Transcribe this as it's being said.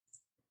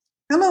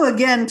Hello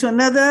again to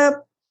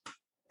another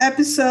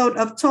episode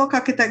of Talk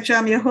Architecture.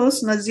 I'm your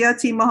host,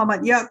 Naziati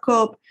Muhammad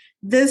Yaakob.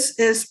 This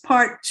is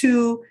part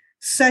 2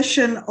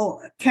 session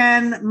of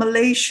Can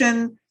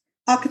Malaysian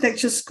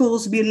Architecture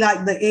Schools Be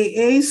Like the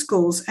AA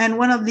Schools? And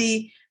one of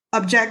the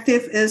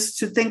objective is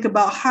to think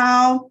about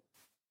how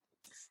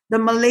the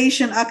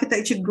Malaysian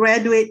architecture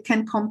graduate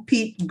can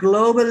compete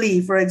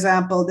globally. For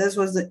example, this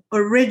was the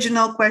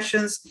original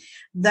questions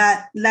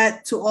that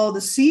led to all the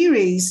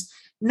series.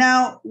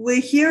 Now,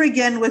 we're here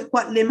again with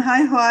Wat Lim.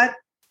 Hi, Wat.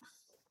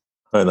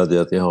 Hi,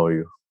 Nadiati. How are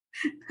you?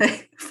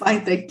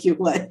 Fine, thank you,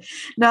 Wat.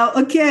 Now,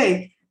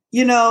 okay, we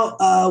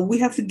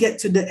have to get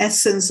to the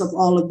essence of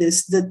all of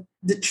this, the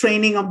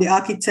training of the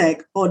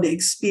architect or the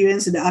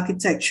experience that the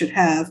architect should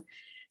have.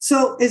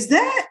 So is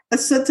there a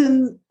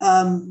certain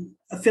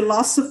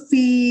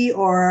philosophy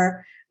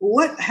or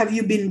what have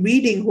you been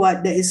reading,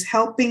 Wat, that is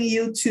helping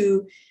you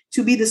to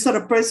be the sort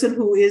of person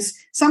who is,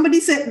 somebody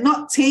said,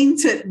 not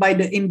tainted by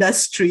the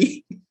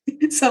industry.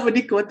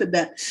 Somebody quoted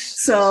that.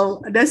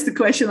 So that's the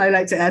question I'd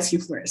like to ask you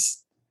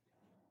first.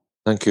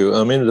 Thank you.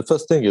 I mean, the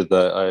first thing is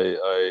that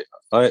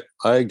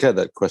I get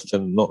that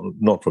question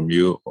not from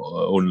you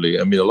only.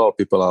 I mean, a lot of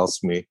people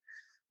ask me,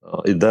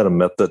 is there a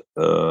method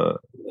for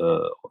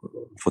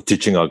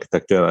teaching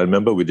architecture? I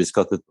remember we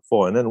discussed it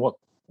before. And then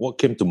what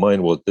came to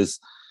mind was this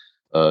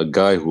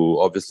guy who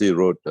obviously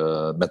wrote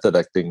method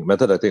acting.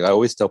 Method acting, I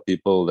always tell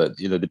people that,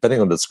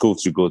 depending on the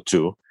schools you go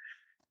to,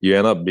 you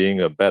end up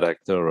being a bad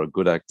actor or a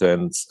good actor.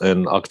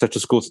 And architecture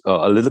schools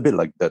are a little bit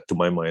like that, to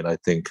my mind, I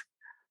think.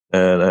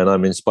 And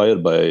I'm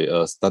inspired by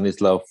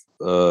Stanislav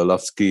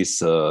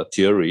Lavsky's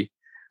theory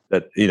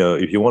that,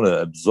 if you want to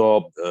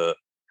absorb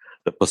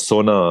the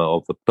persona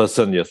of the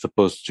person you're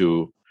supposed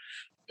to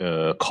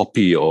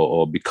copy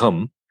or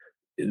become,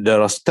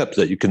 there are steps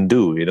that you can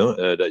do,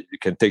 that you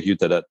can take you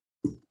to that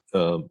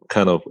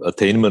kind of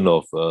attainment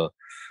of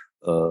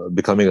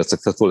becoming a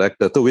successful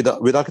actor. So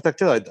with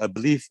architecture, I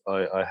believe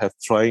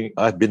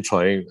I've been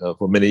trying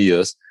for many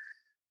years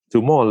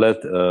to more or less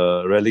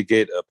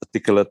relegate a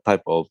particular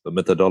type of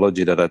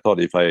methodology that I thought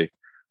if I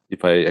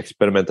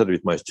experimented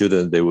with my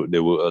students, they would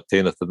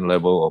attain a certain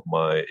level of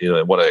my,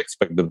 what I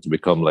expect them to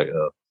become, like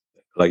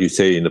you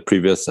say in the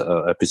previous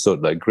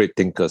episode, like great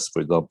thinkers,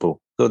 for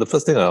example. So the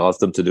first thing I ask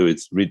them to do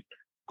is read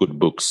good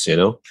books,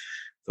 So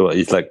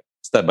it's like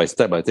step by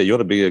step. I say, you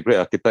want to be a great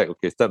architect?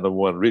 Okay, step number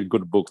 1, read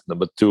good books.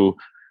 Number 2,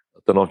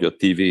 turn off your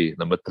TV.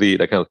 Number 3,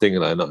 that kind of thing.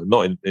 Like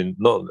not in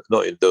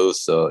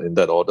those in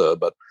that order,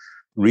 but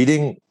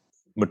reading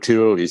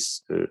material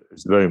is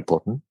very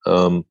important.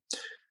 And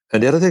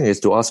the other thing is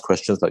to ask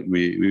questions, like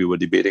we were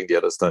debating the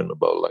other time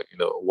about, like,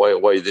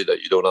 why is it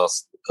that you don't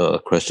ask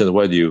questions?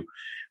 Why do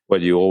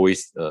you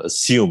always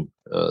assume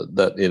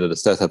that the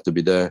stats have to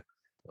be there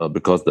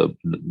because the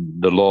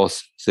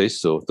laws say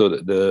so? So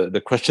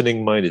the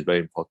questioning mind is very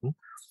important.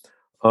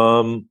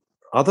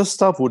 Other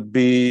stuff would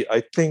be,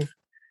 I think,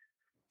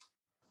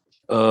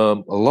 a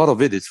lot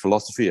of it is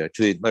philosophy,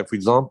 actually. Like, for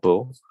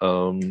example,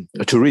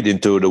 to read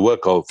into the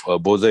work of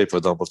Bose, for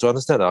example, to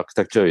understand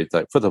architecture, it's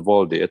like, first of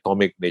all, the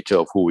atomic nature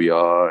of who we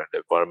are and the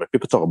environment.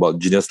 People talk about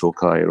genius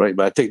loci, right?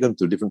 But I take them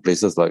to different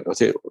places. Like, I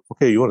say,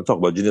 okay, you want to talk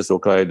about genius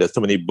loci? There's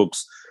so many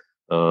books,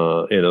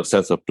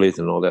 sense of place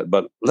and all that.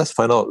 But let's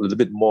find out a little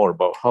bit more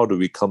about how do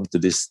we come to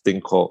this thing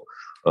called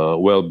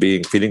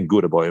well-being, feeling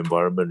good about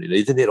environment.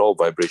 Isn't it all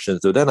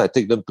vibrations? So then I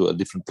take them to a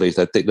different place.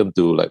 I take them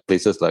to, like,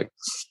 places like,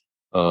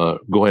 go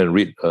ahead and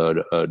read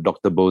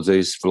Dr.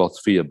 Bose's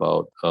philosophy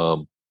about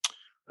the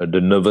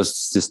nervous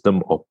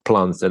system of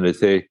plants, and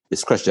they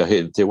scratch their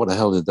head and say, what the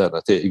hell is that?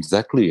 I say,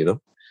 exactly,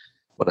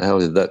 what the hell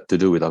is that to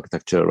do with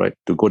architecture, right?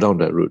 To go down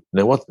that route.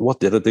 Then what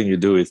the other thing you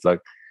do is, like,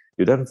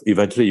 you then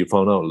eventually you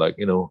found out, like,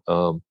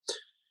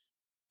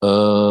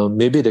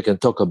 maybe they can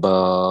talk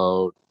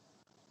about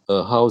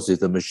a house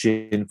is a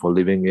machine for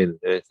living in,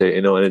 and say,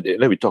 and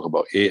then we talk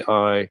about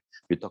AI,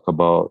 we talk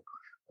about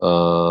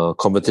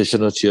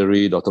computational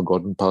theory. Dr.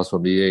 Gordon Pass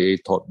from the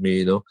EAA taught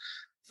me,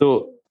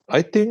 So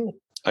I think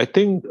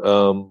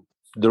the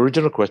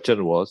original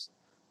question was,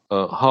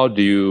 how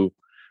do you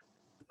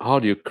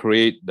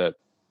create that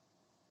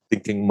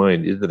thinking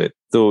mind, isn't it?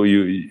 So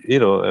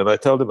and I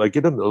tell them, I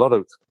give them a lot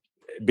of,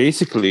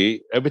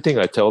 basically everything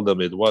I tell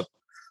them is what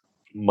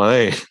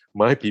my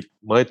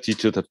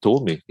teachers have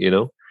told me,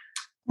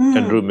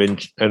 Andrew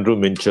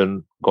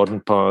Minchin,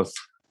 Gordon Pass,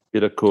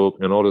 Peter Cook,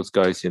 and all those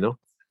guys,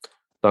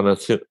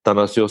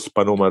 Thanasios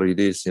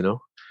Panomaridis,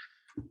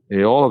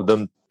 all of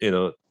them,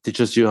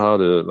 teaches you how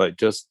to, like,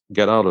 just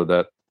get out of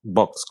that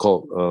box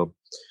called,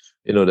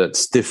 that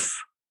stiff,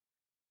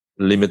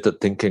 limited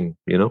thinking,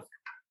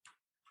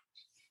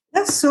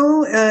 That's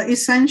so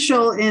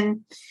essential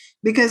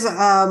because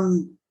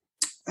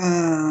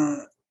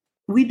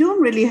we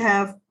don't really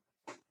have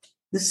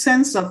the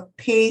sense of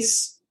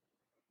pace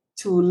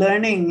to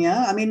learning.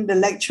 Yeah, I mean, the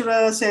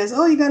lecturer says,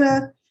 "Oh, you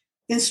gotta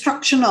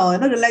instructional."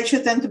 The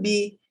lecture tend to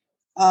be,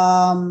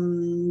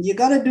 you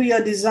gotta do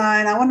your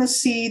design. I want to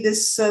see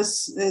this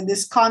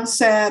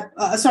concept.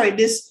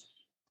 This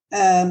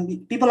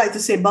people like to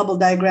say bubble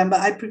diagram, but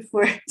I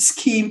prefer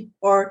scheme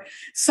or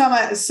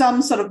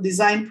some sort of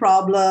design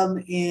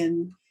problem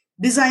in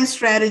design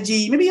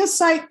strategy, maybe a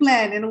site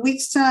plan in a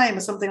week's time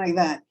or something like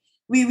that.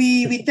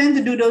 We tend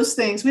to do those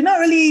things. We're not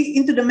really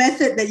into the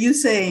method that you're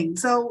saying.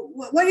 So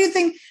what do you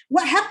think?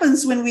 What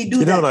happens when we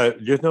do that?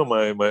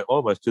 My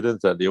all my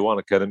students at the One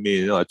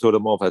Academy, I told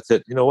them off. I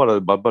said, what are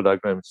the bubble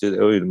diagrams? Said,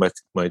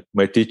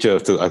 my teacher.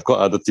 So I've got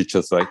other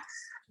teachers, right?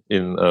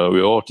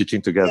 We're all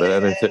teaching together,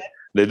 and I said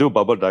they do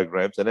bubble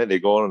diagrams, and then they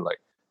go on like,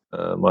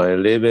 my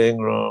living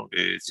room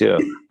is here.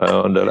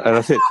 And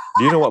I said,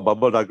 do you know what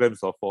bubble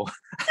diagrams are for?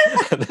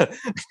 Do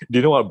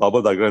you know what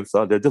bubble diagrams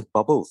are? They're just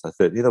bubbles. I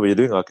said, we're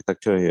doing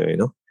architecture here,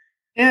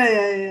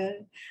 Yeah.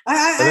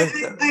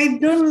 I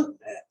don't.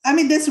 I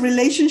mean, there's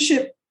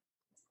relationship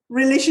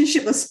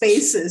of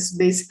spaces,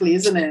 basically,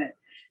 isn't it?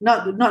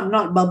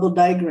 Not bubble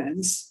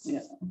diagrams.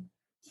 Yeah.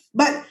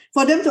 But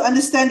for them to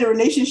understand the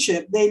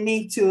relationship, they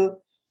need to.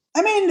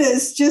 I mean,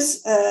 there's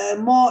just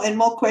more and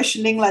more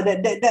questioning like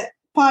that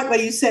part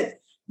where you said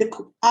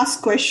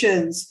ask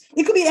questions.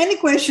 It could be any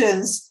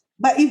questions,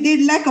 but if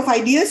they lack of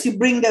ideas, you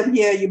bring them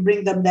here, you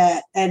bring them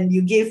there, and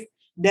you give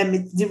them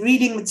the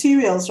reading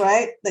materials,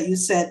 right? That you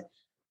said.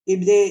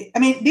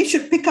 They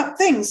should pick up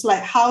things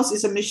like house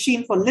is a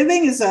machine for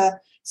living, is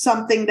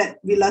something that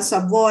Villa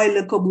Savoy,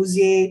 Le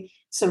Corbusier,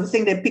 sort of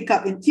thing they pick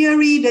up in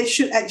theory. They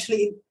should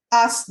actually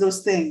ask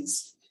those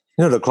things.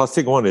 The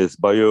classic one is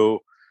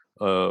biomimicry.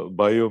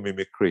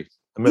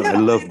 I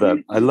love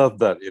that. I love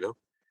that,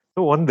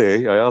 So one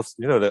day I asked,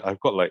 that I've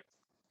got like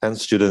 10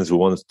 students who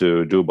wants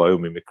to do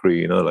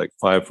biomimicry, like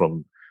 5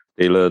 from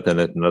Taylor, and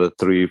then another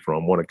 3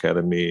 from One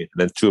Academy, and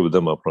then 2 of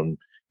them are from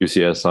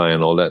UCSI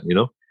and all that,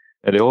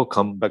 And they all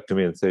come back to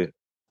me and say,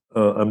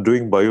 I'm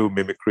doing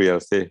biomimicry. I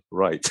say,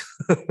 right.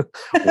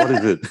 What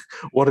is it?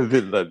 What is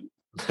it that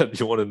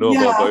you want to know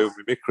about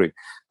biomimicry?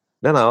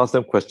 Then I ask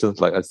them questions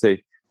like, I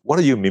say, what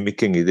are you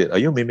mimicking? Are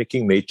you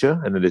mimicking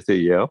nature? And then they say,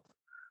 yeah. I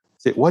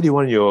say, why do you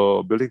want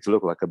your building to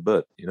look like a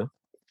bird?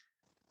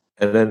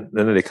 And then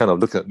they kind of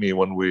look at me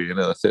one way,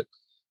 I said,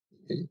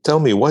 tell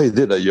me, why is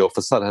it that your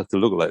facade has to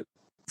look like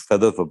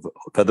feathers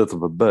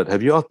of a bird?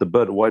 Have you asked the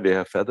bird why they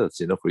have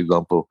feathers? For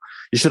example,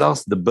 you should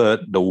ask the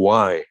bird the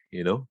why.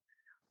 You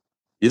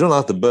don't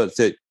ask the bird,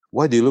 say,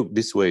 why do you look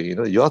this way?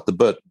 You ask the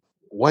bird,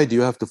 why do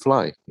you have to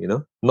fly?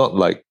 Not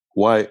like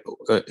why,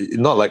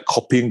 not like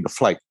copying the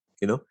flight.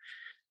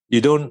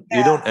 You don't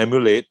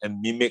emulate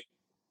and mimic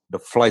the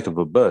flight of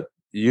a bird.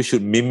 You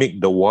should mimic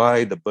the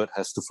why the bird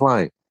has to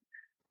fly.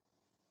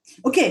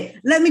 Okay,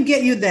 let me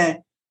get you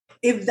there.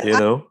 If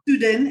I'm a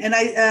student and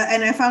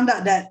I found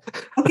out that,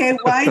 okay,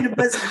 why the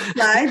birds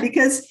fly?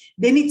 Because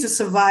they need to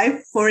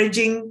survive,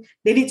 foraging,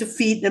 they need to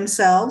feed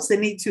themselves, they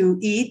need to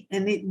eat,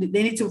 and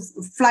they need to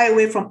fly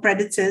away from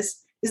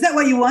predators. Is that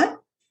what you want?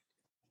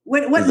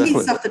 What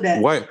leads after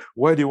that?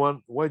 Why do you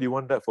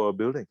want that for a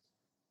building?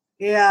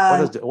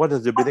 Yeah. What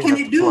does the building have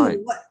to fly?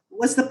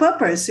 What's the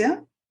purpose? Yeah.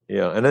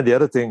 Yeah, and then the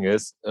other thing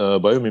is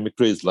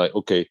biomimicry is like,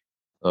 okay,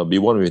 be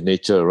one with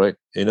nature, right?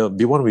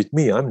 Be one with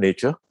me. I'm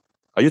nature.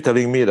 Are you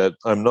telling me that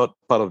I'm not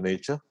part of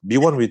nature? Be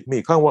one with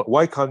me.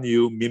 Why can't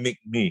you mimic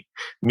me?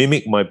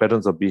 Mimic my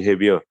patterns of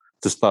behavior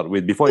to start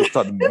with before you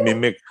start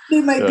mimic.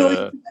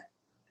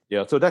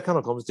 Yeah, so that kind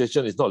of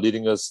conversation is not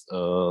leading us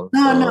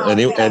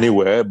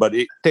anywhere, but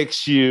it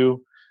takes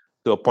you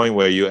to a point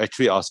where you're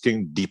actually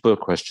asking deeper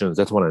questions.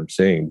 That's what I'm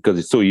saying, because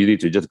it's so easy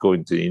to just go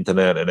into the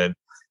internet and then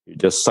you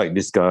just cite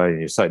this guy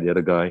and you cite the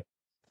other guy.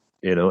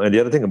 And the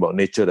other thing about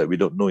nature that we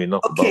don't know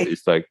enough about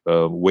is like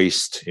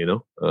waste,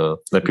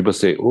 like people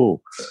say,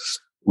 oh,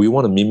 we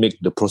want to mimic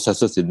the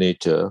processes in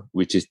nature,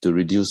 which is to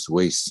reduce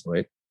waste,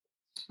 right?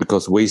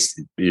 Because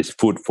waste is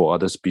food for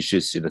other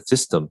species in the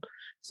system.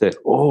 Say,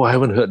 oh, I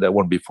haven't heard that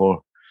one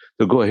before.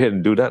 So go ahead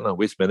and do that now.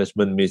 Waste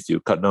management means you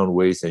cut down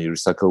waste and you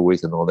recycle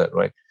waste and all that,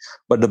 right?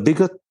 But the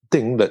bigger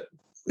thing that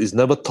is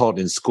never taught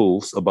in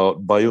schools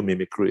about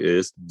biomimicry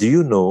is, do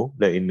you know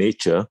that in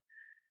nature,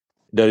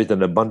 there is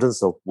an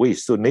abundance of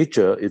waste? So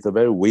nature is a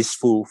very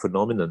wasteful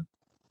phenomenon.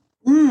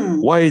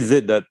 Why is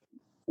it that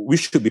we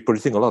should be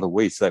producing a lot of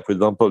waste? Like, for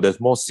example, there's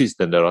more seeds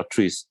than there are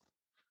trees.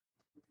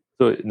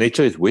 So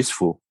nature is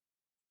wasteful.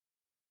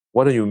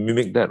 Why don't you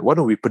mimic that? Why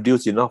don't we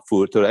produce enough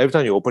food so that every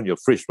time you open your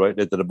fridge, right,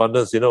 there's an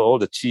abundance, all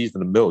the cheese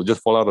and the milk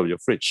just fall out of your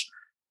fridge.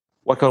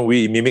 Why can't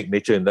we mimic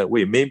nature in that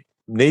way?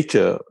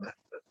 Nature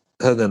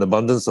has an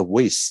abundance of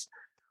waste.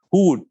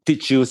 Who would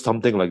teach you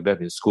something like that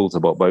in schools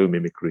about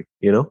biomimicry?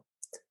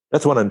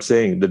 That's what I'm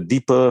saying. The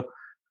deeper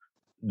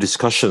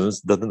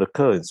discussions doesn't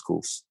occur in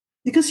schools.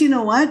 Because you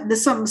know what?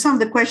 Some of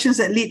the questions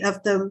that lead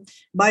after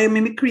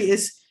biomimicry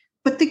is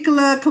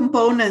particular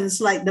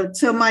components like the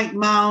termite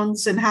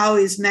mounds and how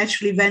it's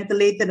naturally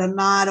ventilated or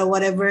not or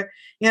whatever.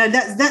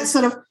 That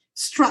sort of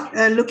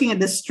looking at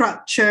the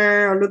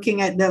structure or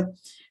looking at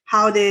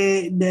how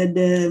the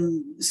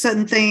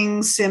certain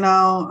things,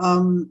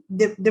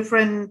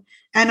 different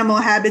animal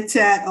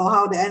habitat or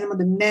how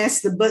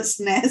the bird's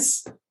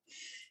nest.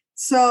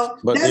 So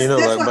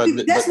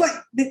that's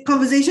what the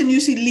conversation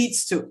usually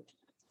leads to.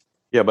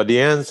 Yeah, but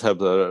the ants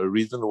have a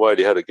reason why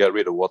they had to get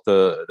rid of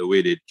water the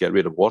way they get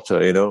rid of water,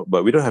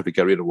 But we don't have to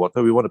get rid of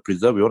water. We want to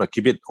preserve. We want to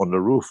keep it on the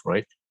roof,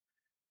 right?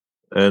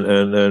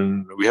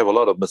 And we have a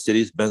lot of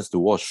Mercedes Benz to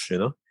wash,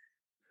 You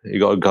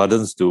got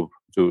gardens to.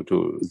 So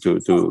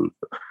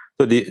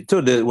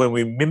when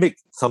we mimic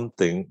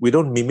something, we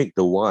don't mimic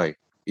the why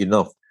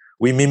enough.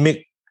 We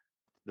mimic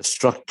the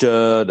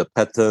structure, the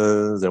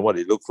patterns, and what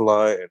it looks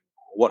like, and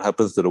what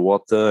happens to the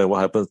water, and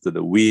what happens to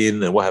the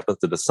wind, and what happens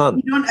to the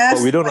sun. You don't ask.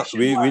 But we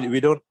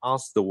don't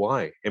ask the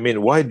why. I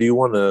mean, why do you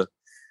want to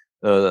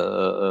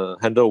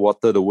handle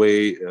water the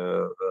way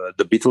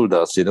the beetle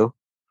does? And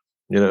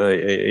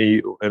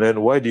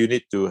then why do you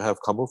need to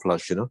have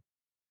camouflage?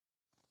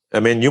 I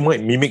mean, you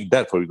might mimic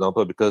that, for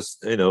example, because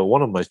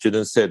one of my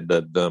students said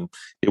that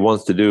he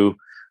wants to do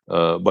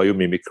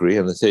biomimicry,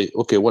 and I say,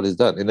 okay, what is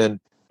that? And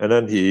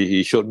then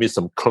he showed me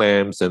some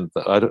clams and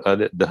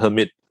the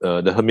hermit,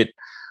 what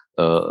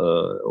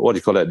do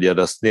you call that? The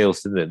other snails,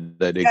 isn't it?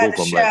 That they go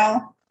from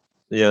shell.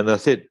 And I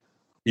said,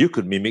 you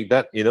could mimic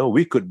that.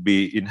 We could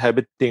be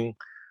inhabiting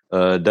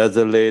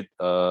desolate,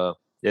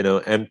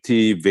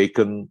 empty,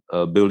 vacant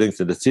buildings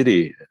in the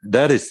city.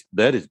 That is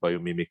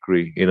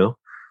biomimicry.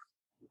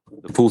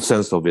 The full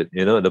sense of it.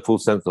 The full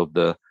sense of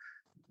the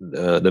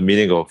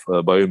meaning of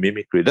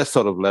biomimicry. That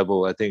sort of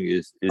level, I think,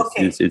 is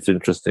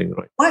interesting,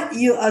 right? What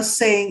you are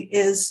saying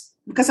is,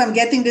 because I'm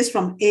getting this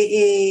from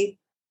AA,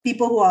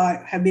 people who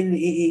have been in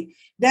AA,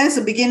 there's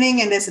a beginning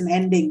and there's an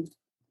ending,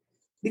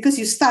 because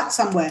you start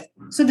somewhere.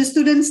 So the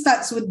student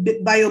starts with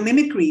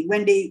biomimicry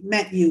when they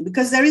met you,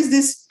 because there is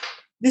this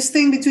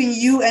thing between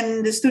you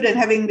and the student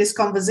having this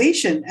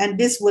conversation, and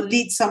this will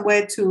lead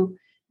somewhere to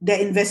their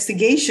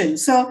investigation.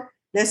 So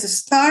there's a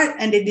start,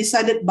 and they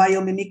decided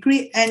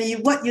biomimicry, and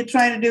what you're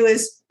trying to do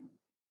is,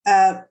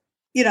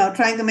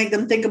 trying to make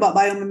them think about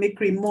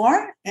biomimicry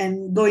more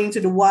and going to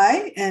the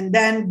why, and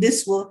then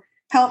this will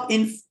help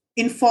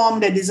inform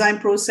their design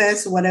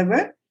process,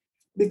 whatever,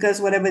 because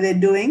whatever they're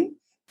doing.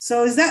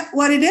 So is that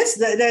what it is?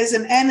 There's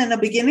an end and a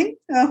beginning?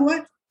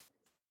 What?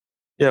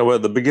 Yeah, well,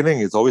 the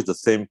beginning is always the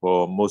same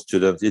for most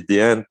students. It's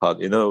the end part,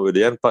 with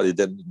the end part,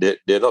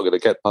 they're not going to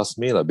get past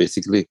me,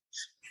 basically.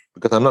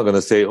 Because I'm not going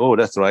to say, oh,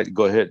 that's right,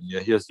 go ahead,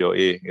 here's your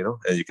A,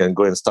 and you can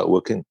go and start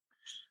working.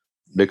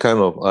 They kind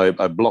of,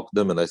 I block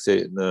them and I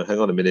say, no, hang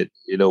on a minute,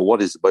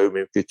 what is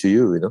biomimicry to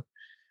you,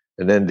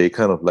 And then they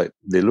kind of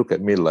they look at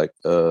me like,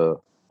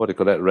 what do you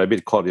call that,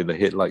 rabbit caught in the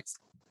headlights.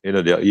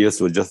 Their ears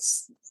will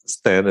just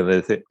stand and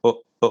they say, got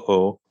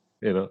a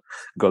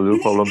little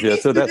problem here.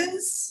 So that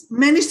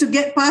managed to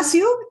get past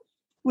you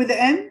with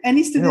the end?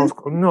 Any students?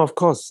 No, of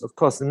course.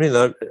 I mean,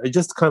 I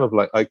just kind of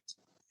I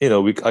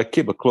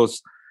keep a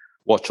close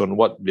watch on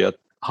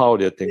how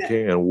they're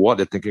thinking and what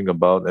they're thinking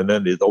about, and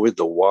then there's always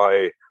the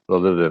why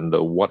rather than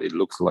the what it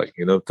looks like,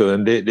 So,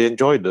 and they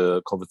enjoy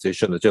the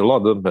conversation. A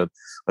lot of them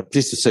I'm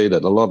pleased to say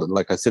that a lot,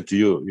 like I said to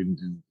you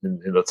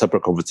in a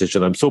separate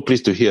conversation, I'm so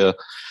pleased to hear.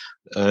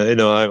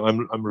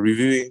 I'm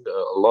reviewing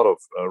a lot of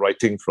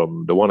writing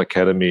from the One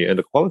Academy, and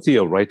the quality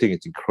of writing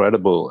is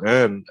incredible,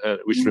 and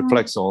which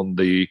reflects on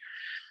the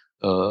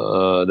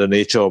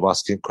nature of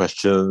asking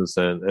questions,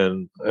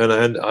 and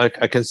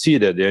I can see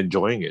that they're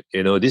enjoying it.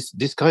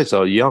 These guys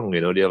are young.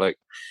 They're like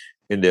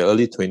in their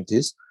early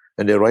 20s,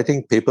 and they're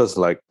writing papers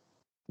like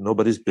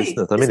nobody's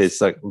business. I mean,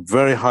 it's like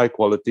very high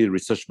quality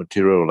research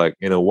material, like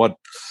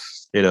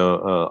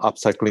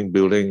upcycling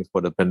buildings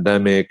for the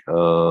pandemic,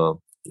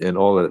 and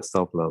all that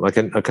stuff. I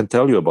can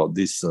tell you about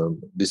these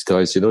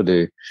guys.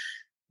 They.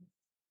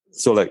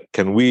 So,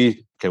 can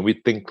we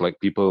think like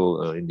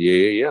people in the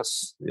AA?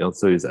 Yes. The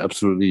answer is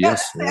absolutely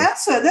yes.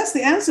 That's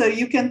the answer.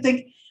 You can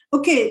think,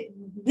 okay,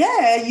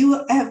 there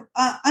you have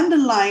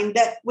underlined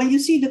that when you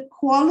see the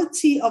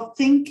quality of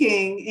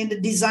thinking in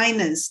the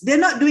designers, they're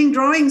not doing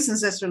drawings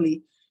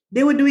necessarily.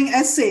 They were doing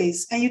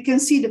essays, and you can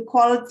see the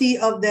quality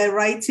of their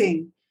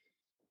writing.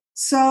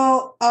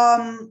 So,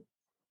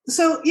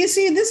 you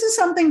see, this is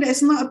something that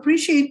is not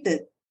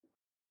appreciated.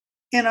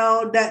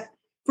 That,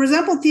 for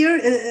example,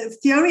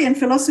 theory and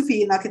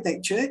philosophy in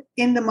architecture,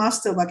 in the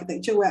Master of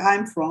Architecture, where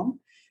I'm from,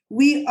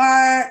 we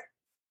are,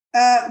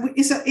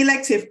 it's an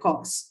elective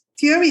course.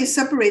 Theory is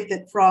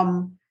separated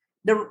from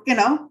the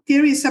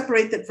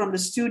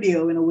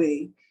studio in a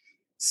way.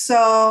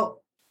 So,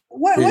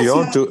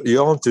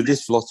 you're on to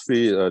this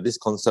philosophy, this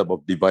concept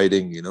of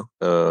dividing.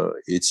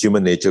 It's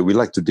human nature. We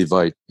like to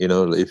divide.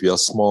 If you are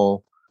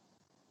small,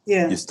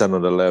 you stand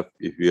on the left.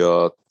 If you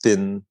are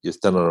thin, you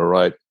stand on the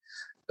right.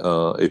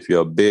 If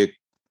you are big,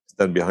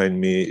 stand behind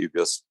me. If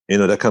you're,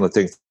 that kind of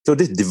thing. So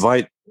this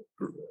divide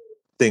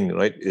thing,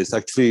 right, is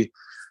actually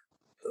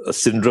a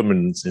syndrome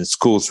in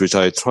schools, which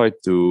I try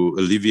to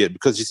alleviate,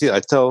 because you see, I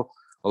tell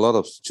a lot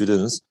of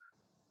students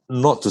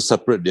not to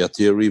separate their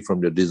theory from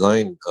their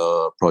design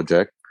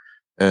project.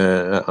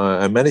 And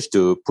I managed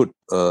to put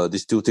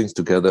these two things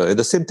together. And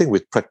the same thing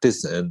with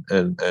practice and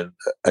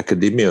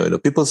academia.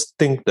 People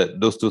think that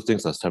those two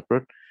things are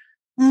separate.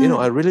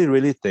 I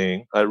really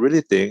think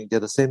they're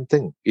the same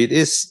thing. It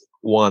is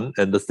one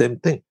and the same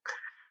thing.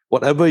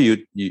 whatever you're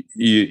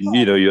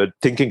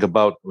thinking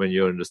about when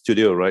you're in the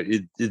studio, right?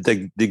 It's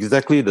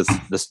exactly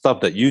the stuff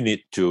that you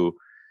need to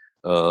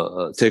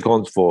take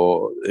on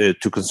for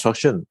to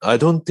construction. I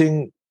don't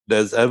think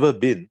there's ever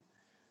been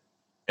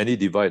any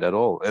divide at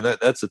all, and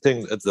that's the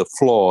thing. That's the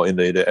flaw in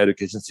the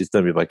education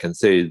system, if I can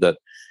say, is that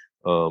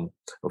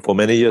for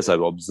many years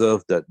I've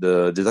observed that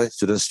the design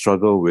students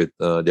struggle with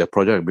their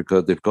project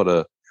because they've got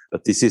a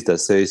thesis that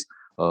says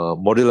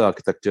modular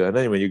architecture, and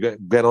then when you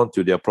get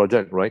onto their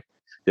project, right,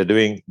 they're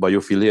doing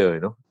biophilia,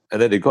 and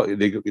then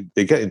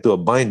they get into a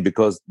bind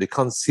because they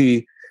can't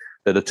see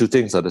that the two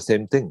things are the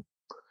same thing,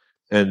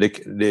 and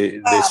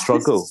they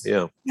struggle.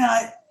 Yeah.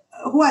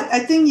 What I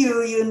think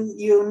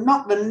you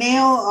knocked the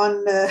nail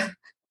on the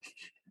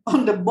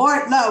on the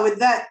board now with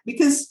that,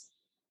 because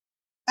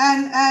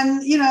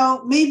and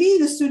maybe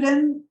the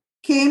student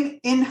came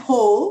in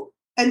whole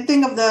and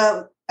think of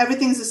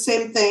everything's the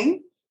same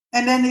thing,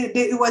 and then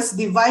it was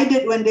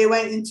divided when they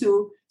went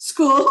into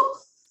school.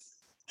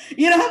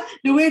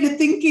 The way they're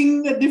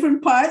thinking the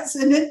different parts,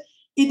 and then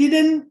it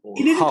didn't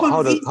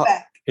convey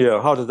back.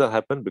 How does that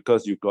happen?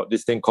 Because you've got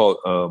this thing called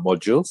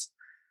modules.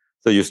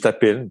 So you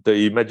step in. So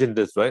you imagine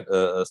this, right?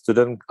 A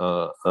student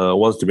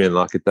wants to be an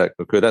architect.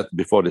 Okay, that's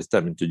before they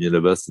step into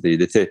university.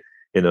 They say,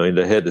 in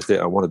their head, they say,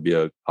 I want to be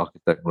an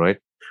architect, right?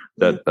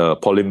 That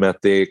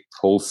polymath,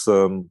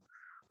 wholesome,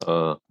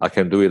 I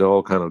can do it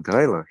all kind of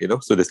guy,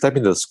 So they step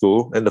into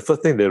school, and the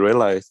first thing they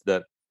realize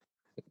that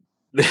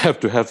they have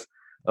to have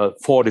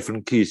 4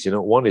 different keys.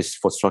 One is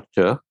for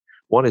structure,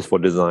 one is for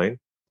design,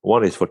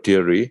 one is for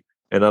theory,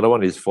 another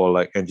one is for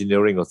like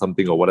engineering or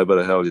something or whatever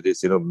the hell it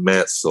is,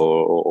 maths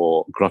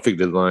or graphic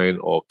design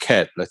or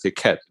CAD, let's say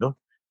CAD,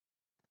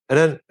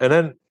 And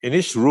then in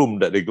each room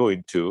that they go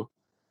into,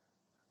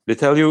 they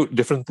tell you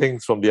different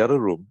things from the other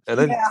room. And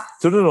then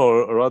sooner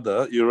or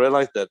other, you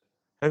realize that,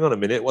 hang on a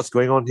minute, what's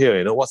going on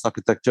here? What's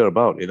architecture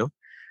about, And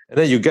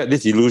then you get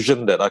this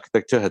illusion that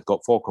architecture has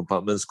got 4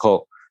 compartments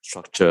called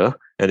structure,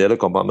 and the other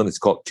compartment is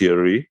called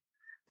theory.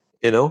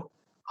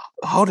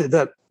 How did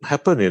that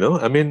happen?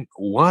 I mean,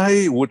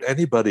 why would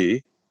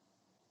anybody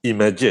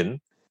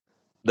imagine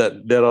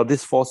that there are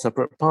these 4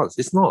 separate parts?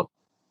 It's not.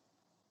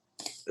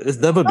 It's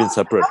never been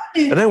separate.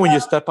 And then when you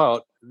step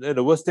out, then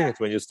the worst thing is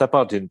when you step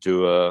out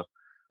into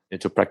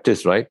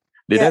practice, right?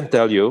 They then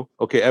tell you,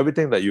 okay,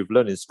 everything that you've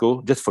learned in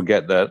school, just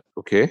forget that.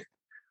 Okay,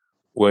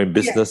 we're in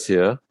business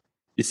here.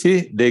 You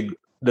see,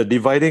 the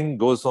dividing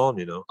goes on.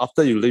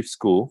 After you leave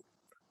school,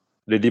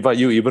 they divide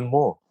you even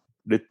more.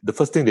 The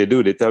first thing they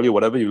do, they tell you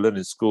whatever you learn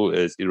in school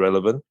is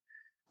irrelevant.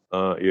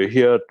 You're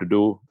here to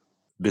do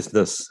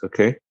business,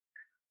 okay?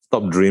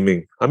 Stop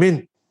dreaming. I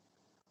mean,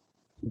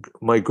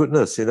 my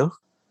goodness, Isn't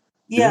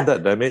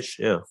that damage?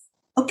 Yeah.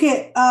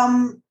 Okay.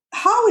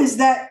 How is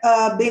that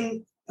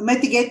being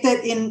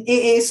mitigated in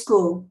AA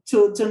school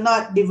to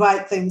not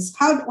divide things?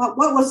 What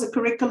was the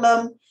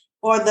curriculum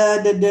or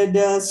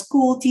the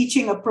school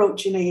teaching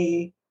approach in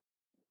AA?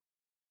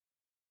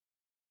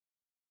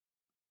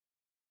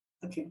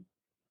 Okay.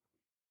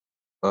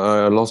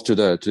 I lost you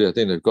there. I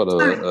think we've got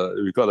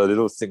a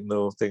little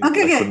signal thing.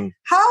 Okay.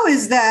 How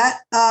is that?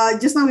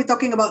 Just now we're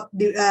talking about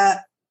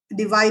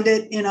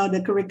divided,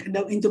 the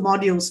curriculum into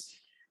modules.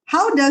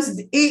 How does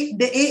the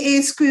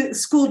AA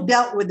school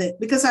dealt with it?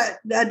 Because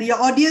the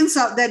audience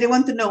out there, they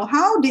want to know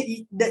how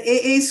did the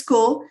AA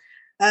school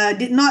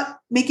did not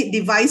make it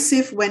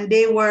divisive when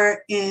they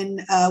were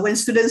when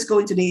students go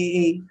into the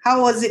AA.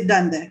 How was it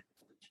done there?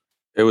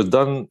 It was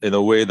done in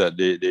a way that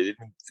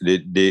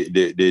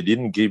they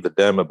didn't give a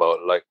damn about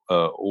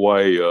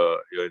why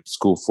you're in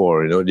school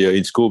for. They're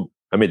in school.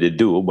 I mean, they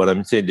do, but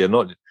I'm saying they're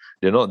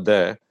not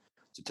there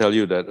to tell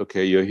you that,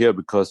 okay, you're here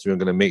because we're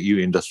going to make you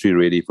industry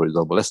ready, for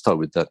example. Let's start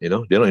with that. They're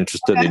not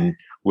interested in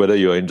whether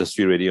you're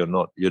industry ready or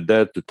not. You're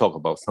there to talk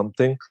about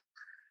something.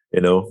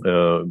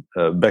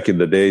 Back in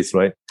the days,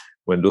 right,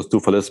 when those two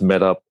fellas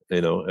met up,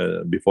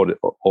 before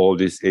all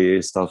this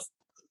AA stuff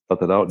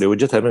started out, they were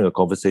just having a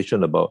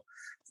conversation about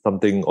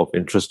something of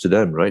interest to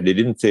them, right? They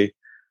didn't say,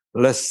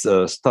 let's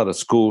start a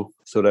school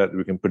so that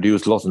we can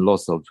produce lots and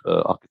lots of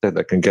architects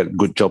that can get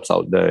good jobs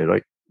out there,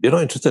 right? They're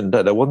not interested in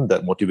that. There wasn't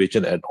that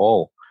motivation at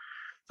all.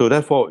 So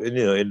therefore,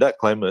 in that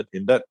climate,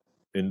 in that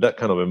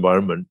kind of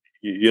environment,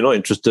 you're not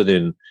interested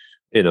in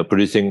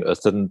producing a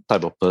certain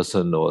type of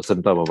person or a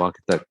certain type of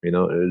architect.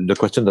 The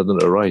question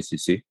doesn't arise. You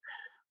see,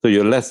 so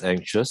you're less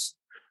anxious.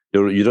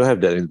 You don't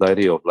have that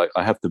anxiety of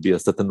I have to be a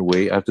certain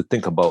way. I have to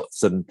think about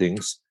certain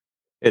things.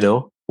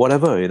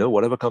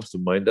 Whatever comes to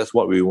mind. That's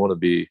what we want to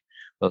be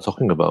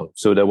talking about.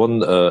 So there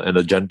wasn't an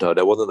agenda.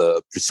 There wasn't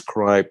a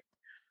prescribed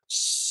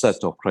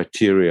set of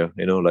criteria.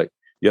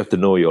 You have to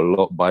know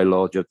your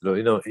bylaws. You have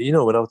to know.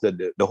 When I was at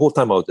the whole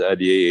time I was at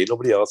the AA,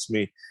 nobody asked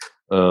me,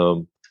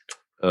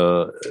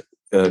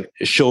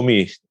 show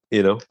me,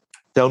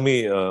 tell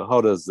me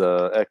how does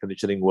air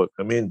conditioning work.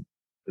 I mean,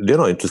 they're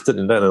not interested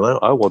in that, and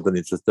I wasn't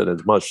interested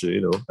as much,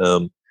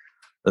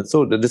 and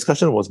so the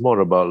discussion was more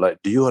about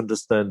do you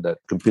understand that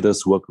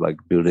computers work like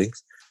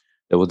buildings?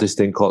 There was this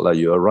thing called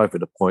you arrive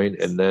at a point,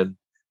 and then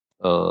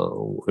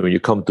when you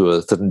come to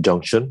a certain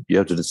junction, you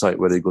have to decide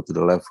whether you go to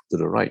the left or to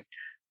the right.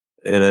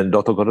 And then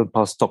Dr. Gordon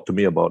Pass talked to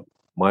me about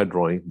my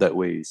drawing that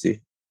way, you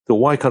see. So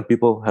why can't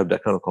people have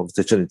that kind of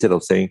conversation instead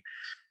of saying,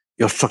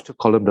 your structure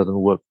column doesn't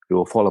work, it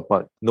will fall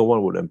apart, no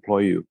one would employ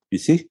you. You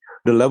see?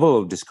 The level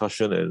of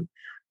discussion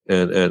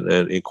and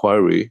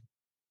inquiry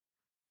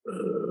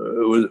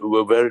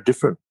were very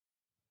different.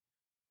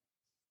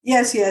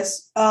 Yes.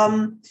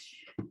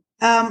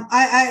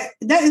 I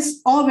that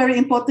is all very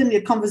important. The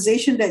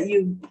conversation that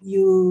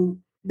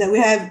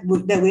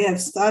we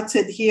have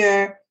started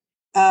here,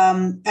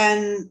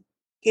 and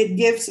it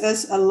gives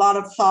us a lot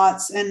of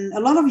thoughts. And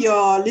a lot of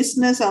your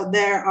listeners out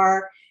there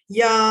are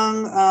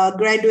young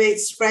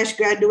graduates, fresh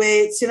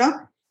graduates, and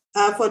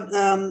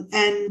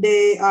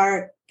they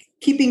are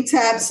keeping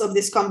tabs of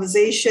this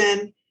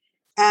conversation.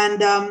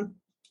 And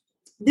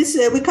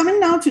we're coming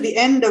now to the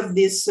end of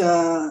this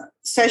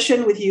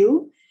session with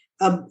you.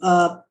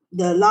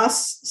 The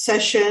last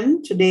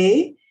session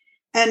today.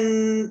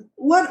 And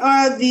what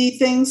are the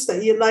things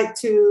that you'd like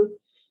to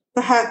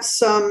perhaps,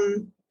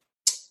 the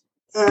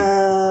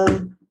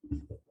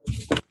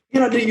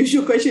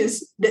usual question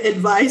is the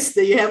advice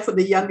that you have for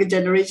the younger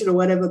generation or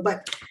whatever,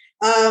 but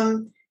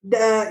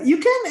you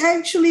can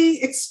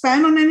actually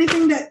expand on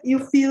anything that you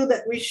feel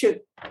that we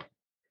should,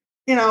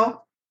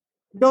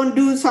 don't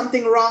do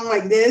something wrong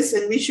like this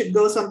and we should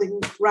go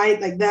something right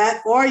like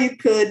that. Or you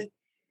could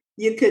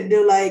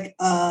do like,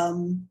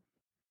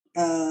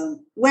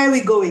 where are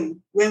we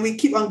going when we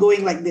keep on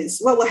going like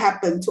this? What will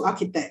happen to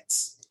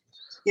architects?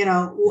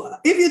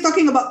 If you're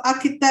talking about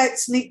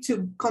architects need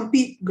to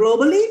compete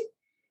globally,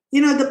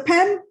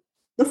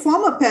 the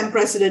former PEM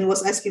president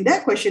was asking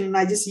that question, and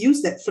I just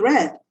used that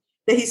thread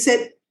that he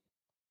said,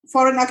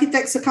 foreign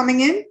architects are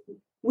coming in,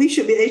 we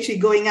should be actually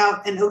going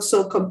out and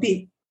also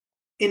compete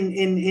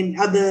in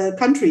other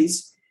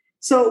countries.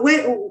 So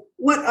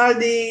what are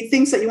the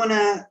things that you want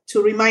to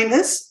remind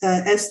us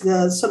as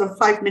the sort of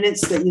 5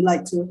 minutes that you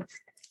like to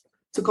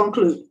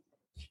conclude?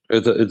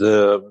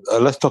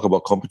 Let's talk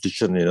about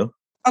competition,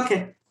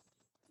 Okay.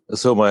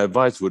 So my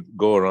advice would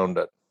go around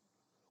that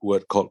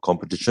word called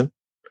competition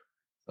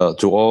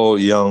to all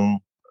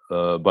young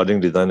budding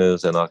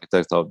designers and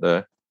architects out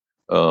there.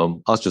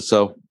 Ask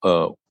yourself,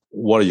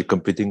 what are you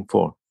competing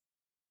for?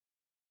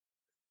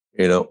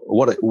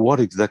 What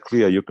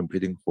exactly are you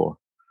competing for?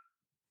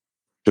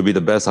 To be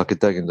the best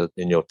architect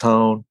in your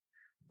town,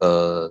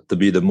 to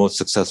be the most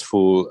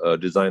successful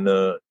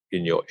designer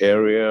in your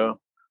area,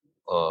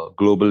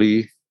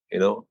 globally,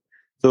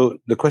 So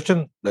the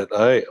question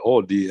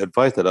the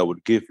advice that I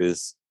would give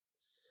is,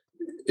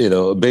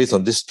 based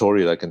on this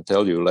story that I can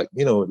tell you,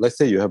 let's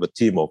say you have a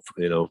team of,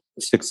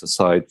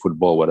 6-a-side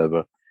football,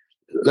 whatever.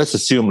 Let's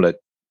assume that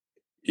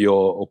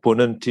your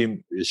opponent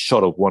team is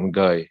short of one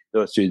guy.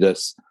 So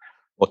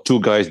or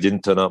 2 guys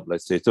didn't turn up,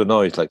 let's say. So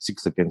now it's like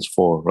 6 against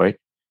 4, right?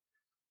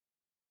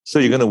 So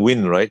you're going to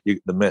win, right?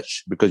 The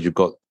match, because you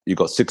got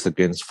 6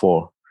 against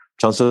 4.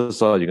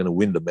 Chances are you're going to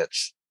win the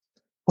match.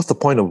 What's the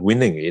point of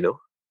winning?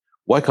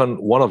 Why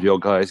can't one of your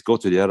guys go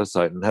to the other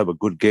side and have a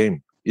good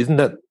game? Isn't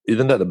that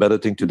a better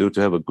thing to do, to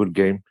have a good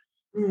game?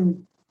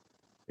 Mm.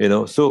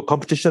 So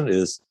competition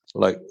is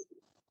like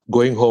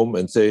going home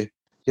and say,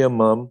 "Here,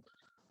 Mom,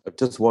 I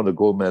just won a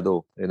gold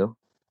medal."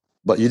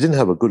 But you didn't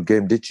have a good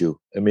game, did you?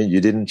 I mean,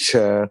 you didn't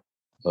share.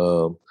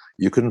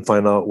 You couldn't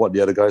find out what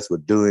the other guys were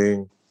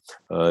doing.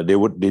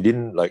 They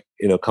didn't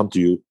come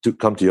to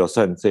your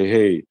side and say,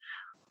 "Hey,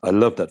 I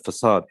love that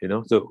facade."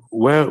 So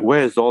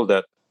where is all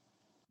that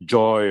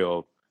joy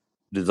of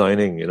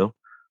designing?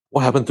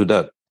 What happened to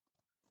that?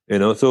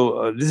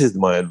 So this is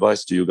my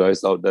advice to you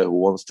guys out there who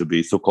wants to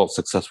be so-called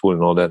successful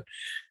and all that.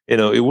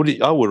 I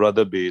would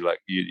rather be like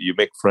you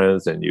make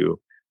friends and you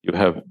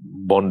have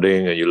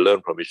bonding and you learn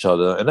from each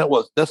other. And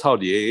that's how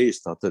the AA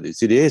started. You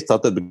see, the AA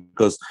started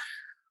because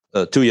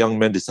 2 young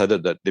men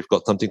decided that they've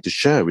got something to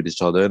share with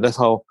each other. And that's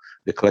how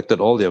they collected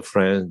all their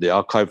friends. They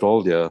archived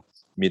all their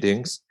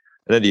meetings.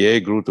 And then the AA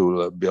grew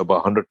to be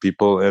about 100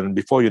 people. And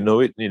before you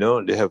know it,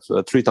 they have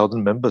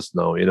 3,000 members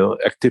now,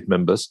 active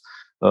members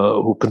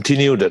who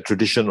continue that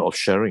tradition of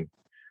sharing.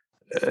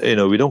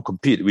 We don't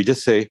compete. We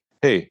just say,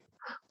 "Hey,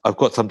 I've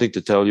got something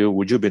to tell you.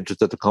 Would you be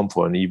interested to come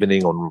for an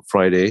evening on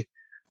Friday?"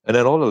 And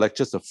then all the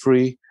lectures are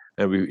free.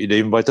 And they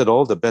invited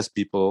all the best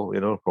people,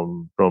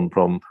 from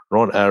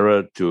Ron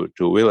Arad to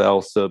Will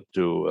Alsop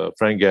to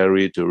Frank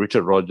Gehry to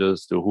Richard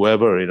Rogers to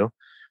whoever,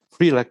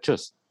 free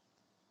lectures.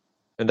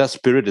 And that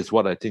spirit is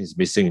what I think is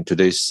missing in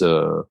today's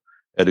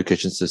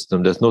education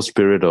system. There's no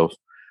spirit of.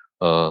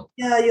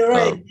 Yeah, you're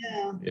right.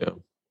 Yeah,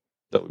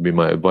 that would be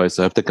my advice.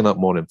 I've taken up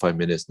more than 5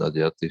 minutes,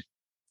 Nazyati.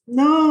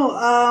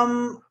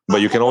 No.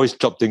 But you can always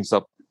chop things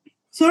up.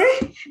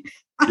 Sorry?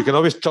 You can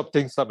always chop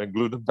things up and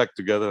glue them back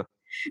together.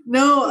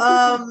 No,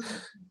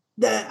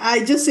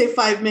 I just say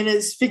 5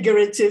 minutes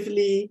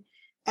figuratively,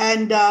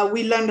 and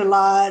we learned a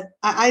lot.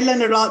 I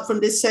learned a lot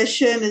from this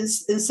session in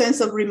sense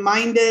of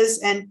reminders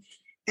and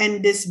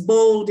this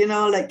bold,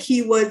 like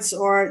keywords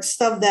or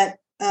stuff that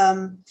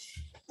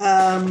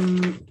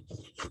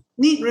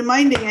need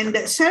reminding, and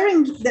that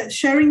sharing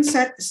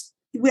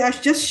we are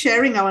just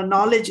sharing our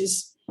knowledge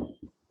is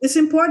it's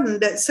important,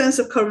 that sense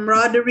of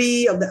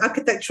camaraderie, of the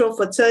architectural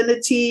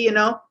fraternity,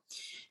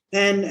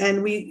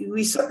 and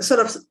we sort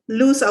of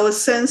lose our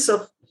sense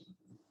of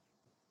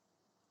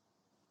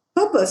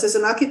purpose as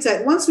an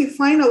architect. Once we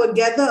find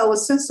our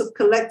sense of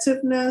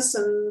collectiveness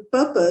and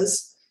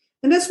purpose,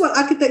 and that's what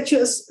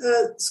Architecture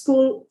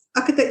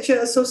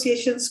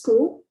Association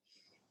School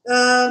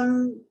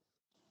taught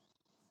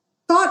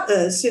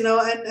us,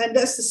 and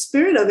that's the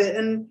spirit of it,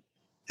 and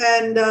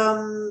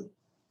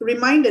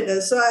reminded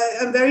us. So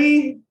I'm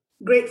very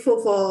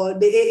grateful for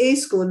the AA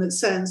school in that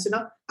sense.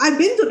 I've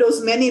been to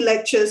those many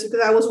lectures because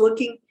I was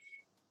working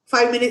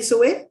 5 minutes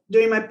away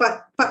during my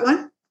part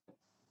one,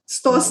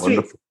 Store Street.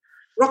 Wonderful.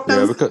 Rocktown.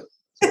 Yeah, because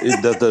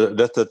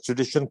that's a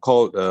tradition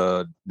called,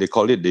 they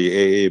call it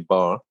the AA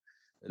bar.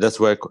 That's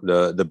where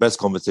the best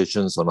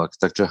conversations on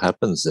architecture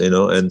happens,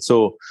 and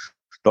so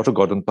Dr.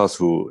 Gordon Pass,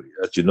 who,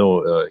 as you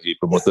know, he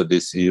promoted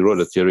this, he wrote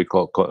a theory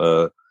called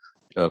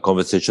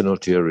conversational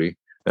theory,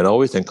 and I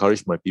always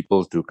encourage my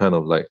people to kind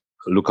of like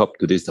look up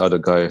to this other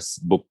guy's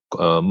book,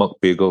 Mark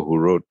Pagel, who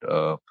wrote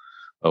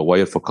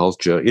Wired for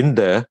Culture. In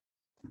there,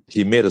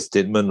 he made a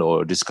statement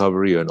or a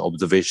discovery or an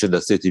observation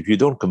that says, if you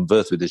don't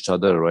converse with each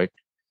other, right,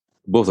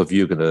 both of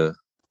you are going to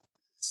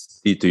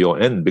see to your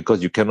end,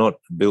 because you cannot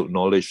build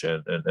knowledge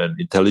and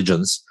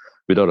intelligence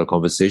without a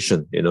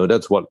conversation.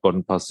 That's what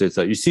Gordon Pass says.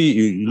 That you see,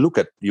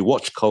 you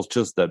watch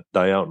cultures that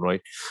die out,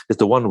 right? It's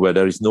the one where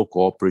there is no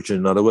cooperation.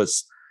 In other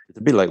words, it's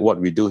a bit like what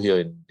we do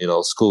here in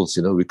our schools.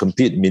 We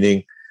compete,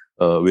 meaning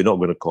we're not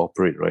going to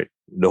cooperate, right?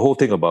 The whole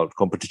thing about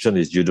competition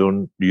is you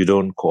don't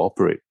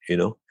cooperate,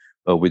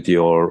 with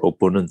your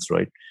opponents,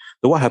 right?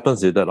 So what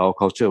happens is that our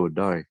culture would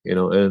die,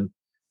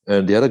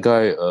 and the other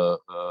guy,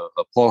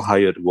 Paul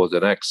Hyatt, was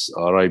an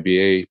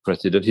ex-RIBA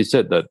president. He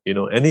said that,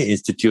 any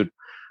institute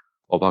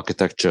of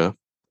architecture,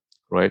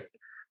 right,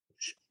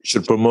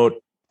 should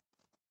promote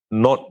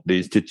not the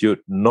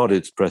institute, not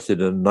its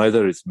president,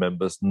 neither its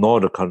members, nor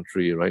the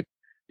country, right?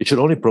 It should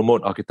only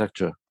promote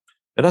architecture.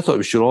 And that's what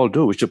we should all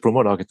do. We should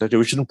promote architecture.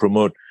 We shouldn't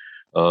promote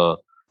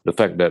the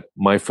fact that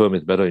my firm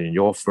is better than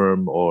your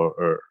firm,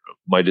 or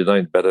my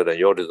design is better than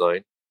your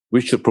design.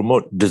 We should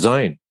promote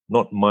design,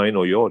 not mine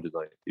or your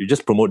design. You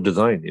just promote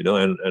design,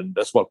 and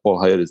that's what Paul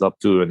Hyatt is up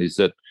to. And he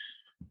said,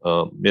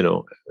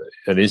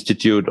 an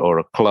institute or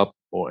a club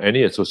or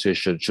any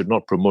association should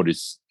not promote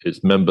its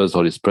members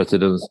or its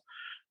presidents.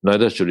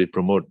 Neither should it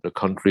promote the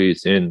country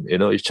it's in.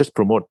 It's just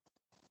promote,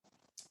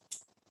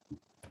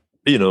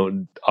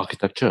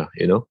 architecture,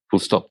 full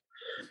stop.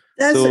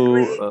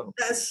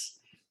 That's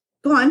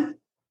go on.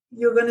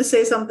 You're going to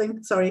say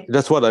something. Sorry.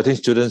 That's what I think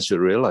students should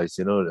realize.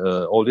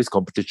 All this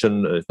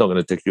competition is not going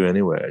to take you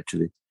anywhere,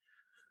 actually.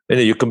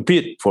 And you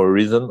compete for a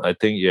reason. I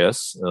think,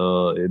 yes,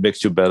 it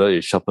makes you better.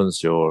 It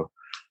sharpens your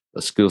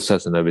skill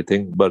sets and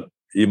everything. But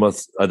you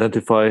must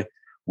identify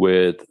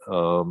with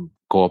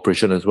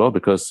cooperation as well,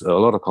 because a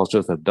lot of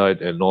cultures have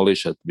died and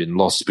knowledge has been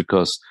lost,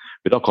 because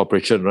without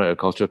cooperation, right, a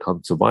culture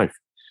can't survive.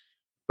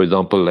 For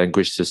example,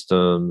 language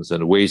systems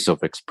and ways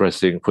of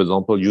expressing, for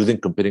example, using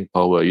computing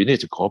power, you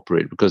need to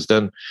cooperate, because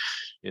then,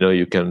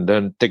 you can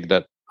then take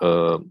that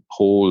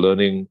whole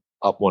learning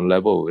up one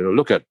level.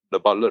 Look at the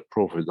Bartlett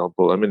Pro, for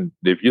example. I mean,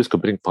 they've used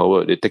computing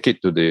power. They take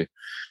it to the,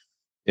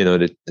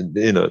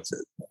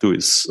 to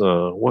its,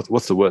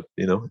 what's the word?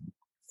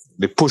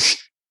 They push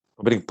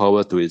computing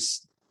power to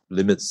its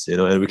limits,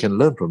 and we can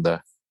learn from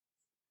that.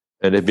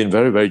 And they've been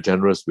very, very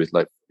generous with,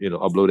 like,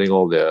 uploading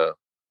all their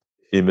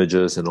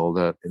images and all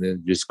that, and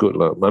then just good.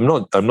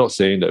 I'm not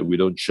saying that we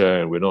don't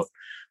share and we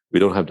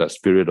don't have that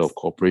spirit of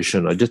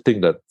cooperation. I just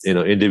think that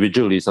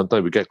individually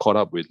sometimes we get caught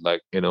up with,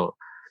 like,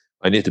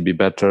 I need to be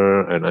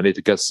better and I need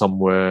to get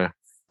somewhere,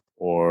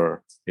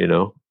 or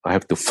I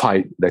have to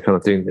fight, that kind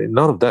of thing.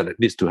 None of that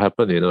needs to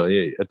happen.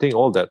 I think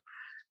all that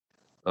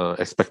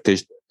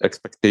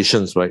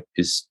expectations, right,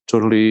 is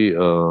totally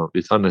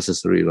it's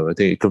unnecessary. I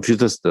think it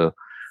confuses the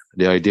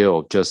idea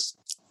of just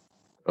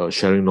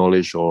sharing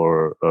knowledge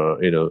or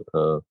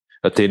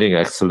attaining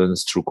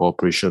excellence through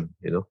cooperation.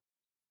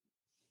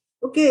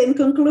 Okay, in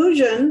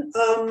conclusion,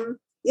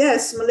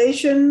 yes,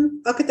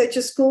 Malaysian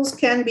architecture schools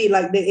can be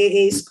like the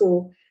AA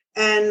school,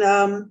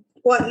 and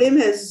what Lim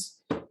has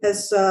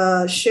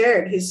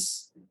shared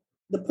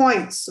the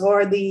points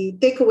or the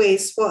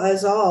takeaways for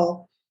us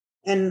all,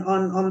 and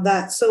on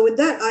that. So with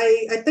that,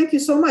 I thank you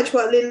so much,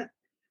 Wat Lin,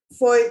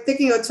 for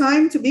taking your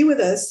time to be with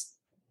us.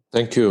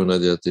 Thank you,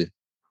 Nadiati.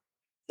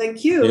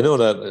 Thank you.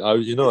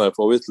 I've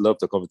always loved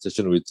the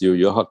conversation with you.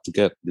 You're hard to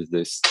get these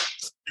days.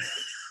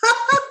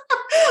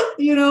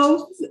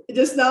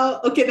 Just now.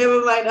 Okay,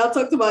 never mind. I'll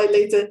talk about it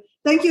later.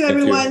 Thank you,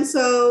 everyone.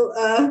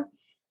 You.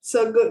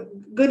 So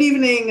good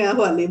evening,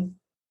 Wat Lim.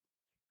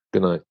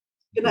 Good night.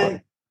 Good night.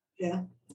 Bye. Yeah.